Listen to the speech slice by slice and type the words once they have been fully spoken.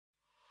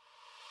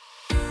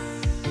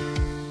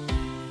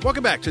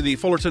Welcome back to the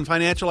Fullerton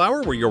Financial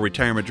Hour, where your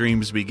retirement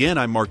dreams begin.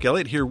 I'm Mark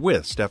Elliott here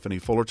with Stephanie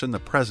Fullerton, the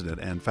president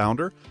and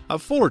founder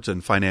of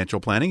Fullerton Financial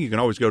Planning. You can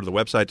always go to the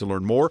website to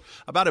learn more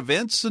about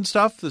events and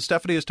stuff that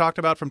Stephanie has talked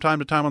about from time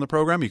to time on the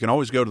program. You can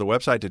always go to the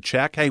website to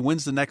check, hey,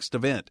 when's the next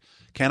event?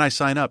 Can I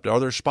sign up?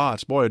 Are there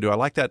spots? Boy, do I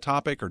like that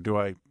topic, or do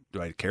I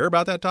care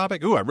about that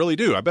topic? Ooh, I really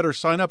do. I better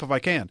sign up if I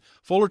can.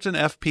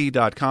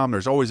 FullertonFP.com.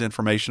 There's always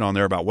information on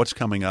there about what's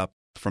coming up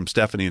from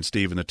Stephanie and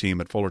Steve and the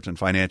team at Fullerton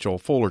Financial,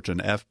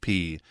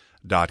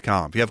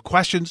 FullertonFP.com. If you have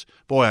questions,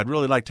 boy, I'd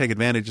really like to take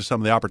advantage of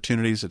some of the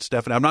opportunities that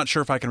Stephanie, I'm not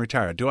sure if I can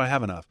retire. Do I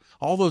have enough?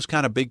 All those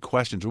kind of big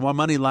questions. Will my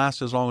money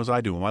last as long as I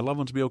do? Will my loved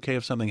ones be okay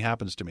if something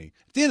happens to me?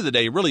 At the end of the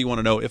day, really you want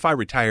to know, if I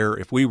retire,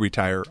 if we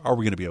retire, are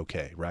we going to be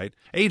okay, right?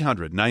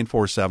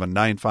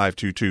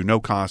 800-947-9522. No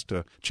cost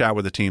to chat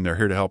with the team. They're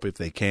here to help if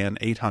they can.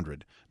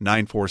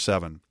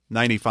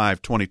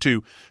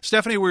 800-947-9522.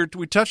 Stephanie, we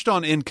touched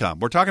on income.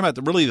 We're talking about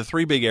really the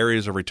three big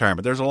areas of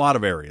retirement. There's a lot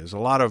of areas, a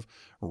lot of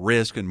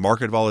risk and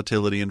market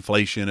volatility,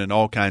 inflation, and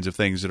all kinds of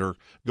things that are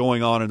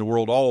going on in the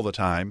world all the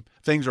time.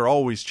 Things are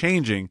always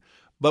changing.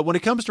 But when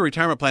it comes to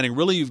retirement planning,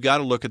 really you've got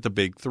to look at the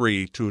big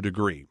three to a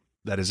degree.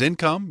 That is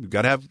income. You've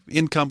got to have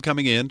income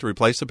coming in to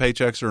replace the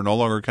paychecks that are no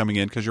longer coming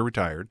in because you're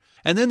retired.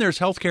 And then there's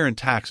healthcare and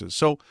taxes.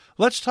 So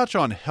let's touch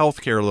on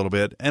healthcare a little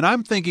bit. And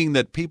I'm thinking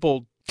that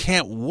people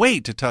can't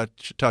wait to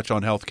touch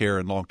on healthcare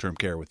and long-term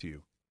care with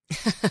you.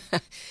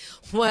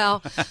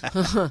 Well,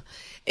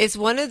 it's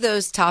one of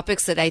those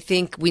topics that I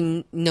think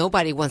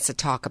nobody wants to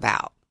talk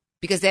about,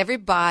 because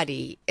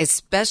everybody,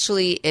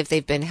 especially if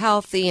they've been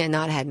healthy and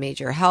not had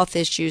major health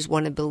issues,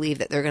 want to believe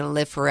that they're going to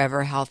live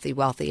forever, healthy,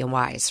 wealthy, and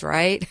wise,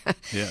 right?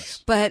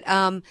 Yes. But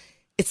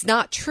it's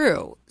not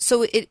true.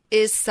 So it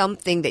is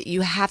something that you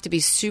have to be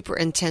super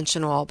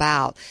intentional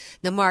about.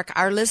 Now, Mark,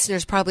 our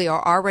listeners probably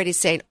are already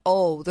saying,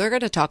 oh, they're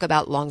going to talk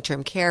about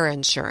long-term care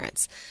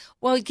insurance.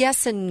 Well,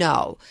 yes and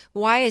no.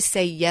 Why I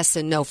say yes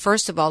and no.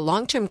 First of all,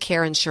 long-term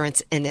care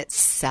insurance in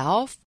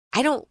itself,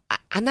 I'm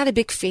not a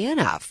big fan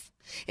of.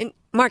 And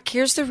Mark,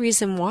 here's the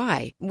reason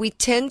why. We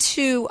tend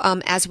to,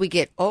 as we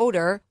get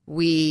older,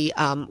 we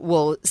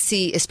will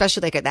see,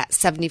 especially like at that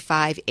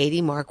 75,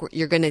 80 mark,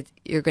 you're going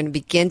to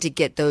begin to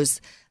get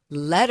those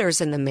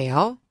letters in the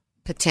mail,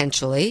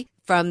 potentially,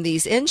 from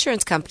these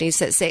insurance companies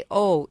that say,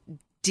 oh,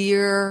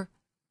 dear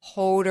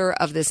holder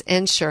of this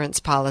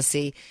insurance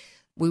policy,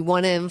 we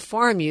want to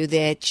inform you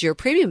that your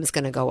premium is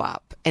going to go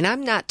up. And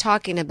I'm not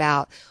talking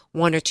about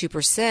 1 or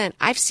 2%.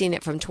 I've seen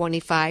it from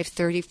 25,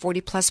 30,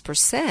 40 plus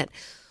 %.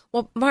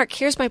 Well, Mark,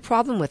 here's my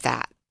problem with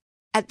that.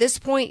 At this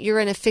point, you're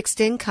in a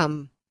fixed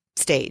income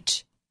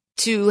stage.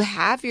 To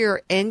have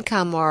your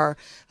income or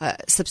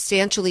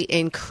substantially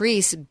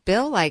increase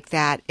bill like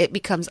that, it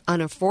becomes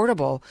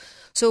unaffordable.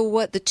 So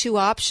what the two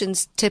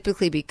options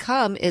typically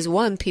become is,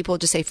 one, people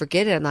just say,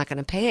 forget it, I'm not going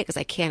to pay it because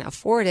I can't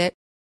afford it.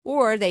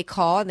 Or they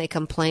call and they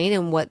complain,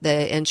 and what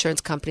the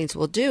insurance companies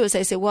will do is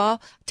they say, well,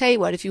 I'll tell you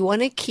what, if you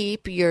want to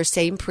keep your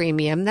same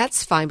premium,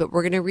 that's fine, but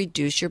we're going to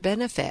reduce your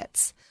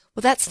benefits.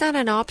 Well, that's not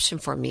an option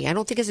for me. I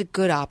don't think it's a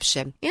good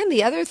option. And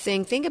the other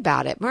thing, think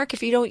about it, Mark,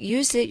 if you don't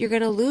use it, you're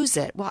going to lose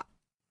it. Well,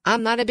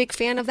 I'm not a big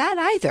fan of that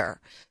either.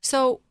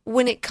 So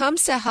when it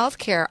comes to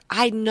healthcare,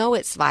 I know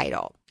it's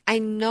vital. I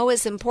know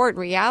it's important.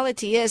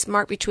 Reality is,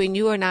 Mark, between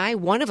you and I,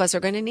 one of us are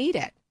going to need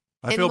it.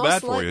 I feel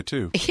bad for you,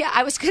 too. Yeah,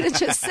 I was going to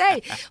just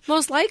say,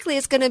 most likely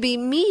it's going to be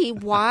me.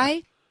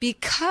 Why?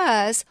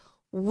 Because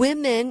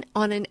women,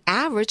 on an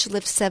average,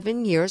 live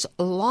 7 years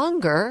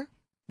longer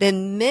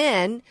than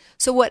men.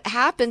 So what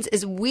happens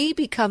is we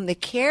become the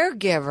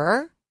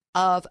caregiver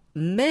of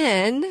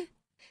men,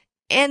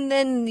 and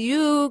then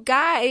you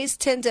guys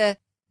tend to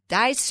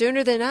die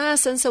sooner than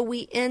us. And so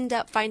we end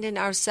up finding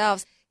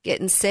ourselves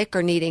getting sick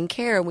or needing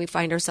care, and we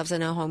find ourselves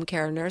in a home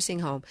care or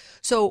nursing home.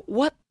 So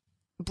what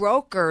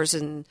brokers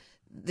and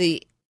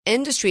the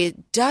industry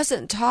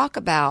doesn't talk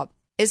about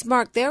is,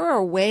 Mark, there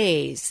are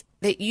ways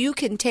that you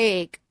can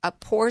take a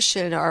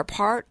portion or a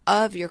part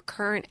of your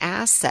current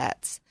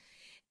assets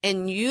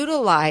and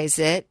utilize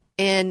it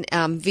in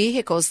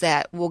vehicles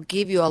that will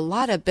give you a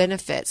lot of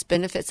benefits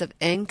of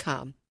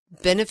income,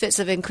 benefits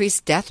of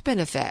increased death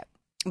benefit.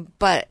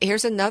 But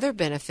here's another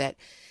benefit,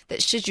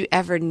 that should you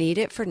ever need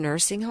it for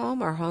nursing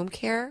home or home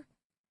care,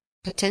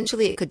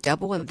 potentially it could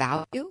double in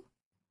value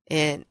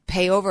and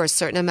pay over a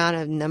certain amount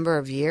of number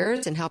of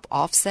years and help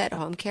offset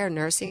home care,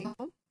 nursing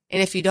home.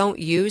 And if you don't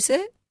use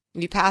it,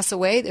 you pass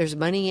away, there's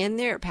money in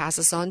there, it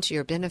passes on to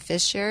your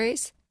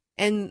beneficiaries.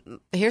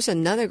 And here's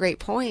another great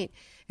point.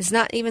 It's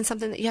not even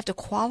something that you have to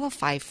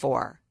qualify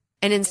for.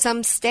 And in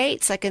some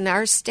states, like in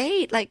our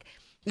state, like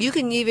you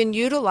can even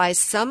utilize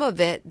some of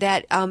it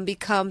that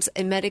becomes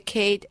a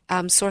Medicaid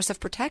source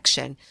of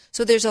protection.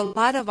 So there's a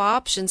lot of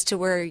options to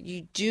where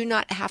you do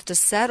not have to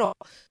settle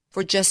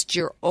for just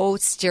your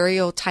old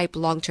stereotype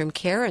long-term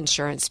care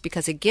insurance.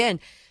 Because again,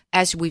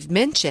 as we've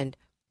mentioned,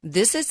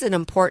 this is an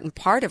important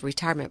part of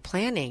retirement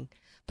planning.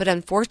 But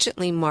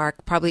unfortunately,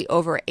 Mark, probably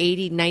over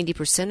 80,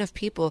 90% of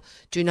people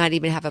do not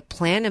even have a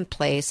plan in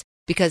place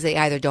because they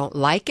either don't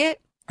like it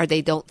or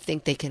they don't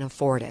think they can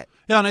afford it.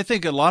 Yeah, and I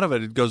think a lot of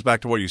it goes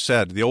back to what you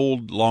said. The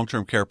old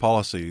long-term care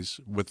policies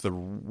with the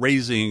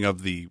raising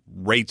of the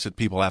rates that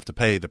people have to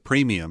pay, the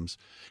premiums,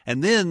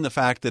 and then the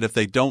fact that if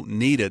they don't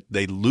need it,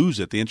 they lose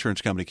it. The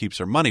insurance company keeps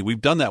their money.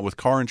 We've done that with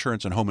car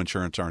insurance and home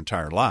insurance our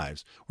entire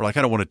lives. We're like,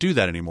 I don't want to do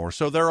that anymore.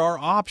 So there are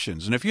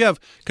options. And if you have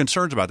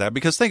concerns about that,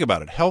 because think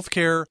about it,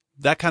 healthcare,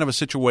 that kind of a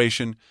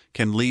situation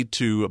can lead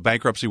to a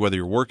bankruptcy, whether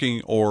you're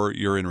working or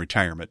you're in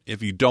retirement,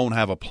 if you don't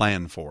have a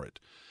plan for it.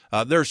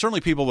 There are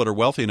certainly people that are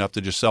wealthy enough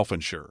to just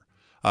self-insure.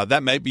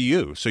 That may be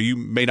you, so you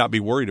may not be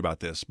worried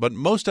about this. But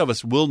most of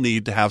us will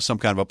need to have some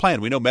kind of a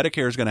plan. We know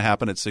Medicare is going to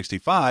happen at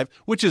 65,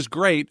 which is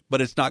great, but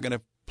it's not going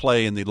to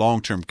play in the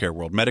long-term care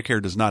world.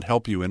 Medicare does not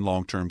help you in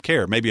long-term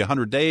care. Maybe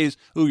 100 days,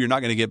 you're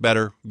not going to get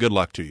better. Good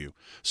luck to you.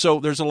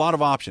 So there's a lot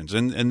of options,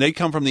 and they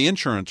come from the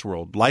insurance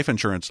world, life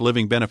insurance,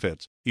 living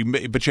benefits.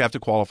 But you have to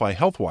qualify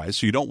health-wise,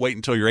 so you don't wait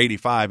until you're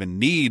 85 and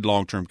need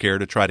long-term care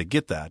to try to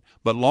get that.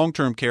 But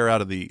long-term care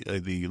out of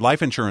the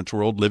life insurance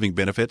world, living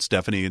benefits,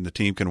 Stephanie and the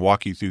team can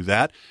walk you through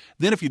that.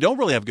 Then if you don't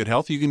really have good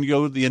health, you can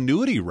go the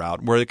annuity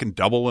route where it can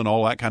double and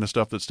all that kind of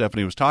stuff that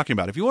Stephanie was talking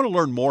about. If you want to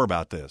learn more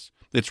about this,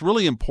 it's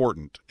really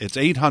important. It's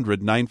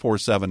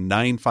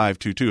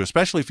 800-947-9522,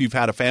 especially if you've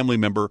had a family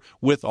member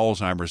with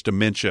Alzheimer's,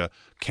 dementia,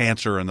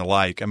 cancer, and the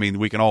like. I mean,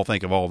 we can all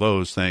think of all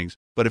those things.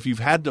 But if you've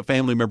had a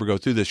family member go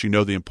through this, you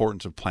know the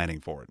importance of planning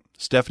for it.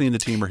 Stephanie and the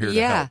team are here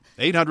to help.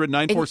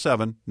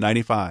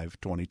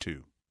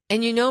 800-947-9522.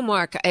 And you know,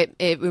 Mark,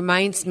 it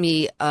reminds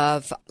me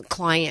of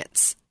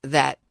clients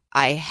that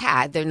I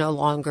had. They're no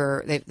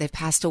longer, they've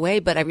passed away,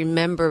 but I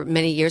remember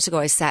many years ago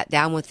I sat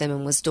down with them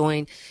and was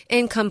doing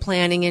income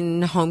planning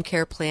and home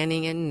care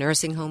planning and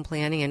nursing home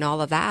planning and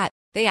all of that.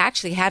 They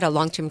actually had a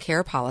long-term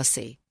care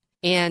policy.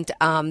 And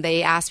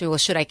they asked me, well,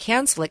 should I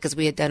cancel it? Because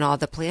we had done all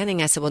the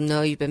planning. I said, well,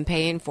 no, you've been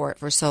paying for it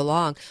for so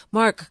long.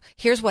 Mark,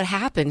 here's what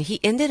happened.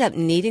 He ended up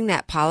needing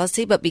that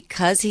policy, but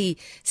because he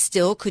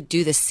still could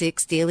do the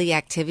 6 daily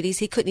activities,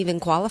 he couldn't even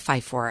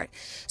qualify for it.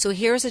 So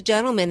here's a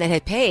gentleman that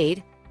had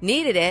paid,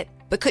 needed it,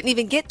 but couldn't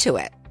even get to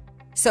it.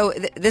 So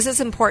this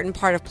is an important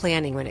part of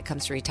planning when it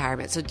comes to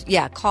retirement. So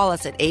yeah, call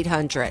us at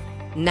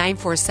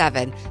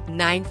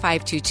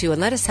 800-947-9522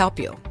 and let us help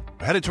you.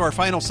 Headed to our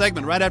final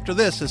segment right after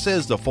this. This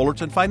is the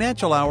Fullerton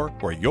Financial Hour,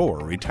 where your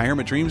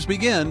retirement dreams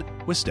begin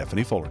with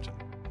Stephanie Fullerton.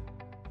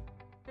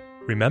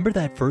 Remember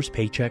that first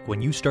paycheck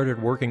when you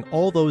started working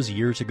all those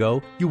years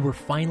ago? You were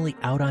finally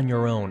out on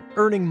your own,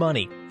 earning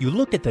money. You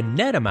looked at the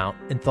net amount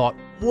and thought,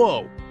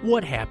 whoa,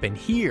 what happened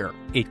here?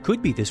 It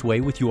could be this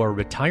way with your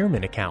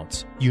retirement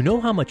accounts. You know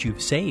how much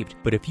you've saved,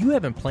 but if you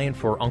haven't planned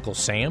for Uncle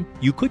Sam,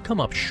 you could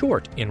come up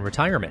short in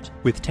retirement.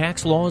 With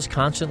tax laws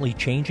constantly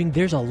changing,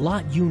 there's a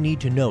lot you need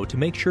to know to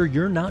make sure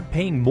you're not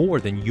paying more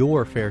than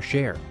your fair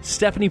share.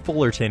 Stephanie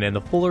Fullerton and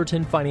the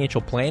Fullerton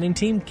Financial Planning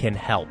Team can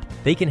help.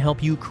 They can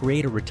help you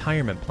create a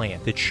retirement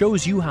plan that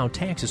shows you how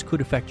taxes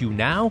could affect you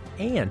now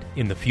and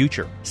in the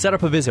future. Set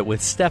up a visit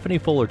with Stephanie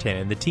Fullerton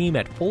and the team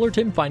at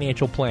Fullerton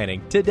Financial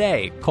Planning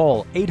today.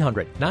 Call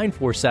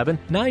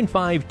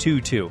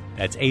 800-947-9522.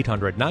 That's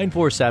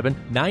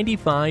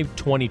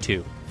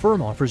 800-947-9522.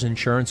 Firm offers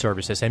insurance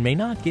services and may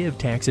not give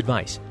tax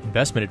advice.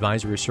 Investment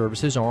advisory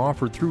services are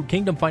offered through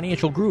Kingdom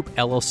Financial Group,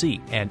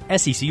 LLC, and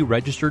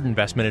SEC-registered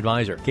investment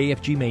advisor.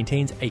 KFG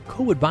maintains a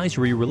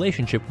co-advisory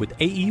relationship with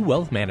AE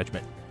Wealth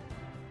Management.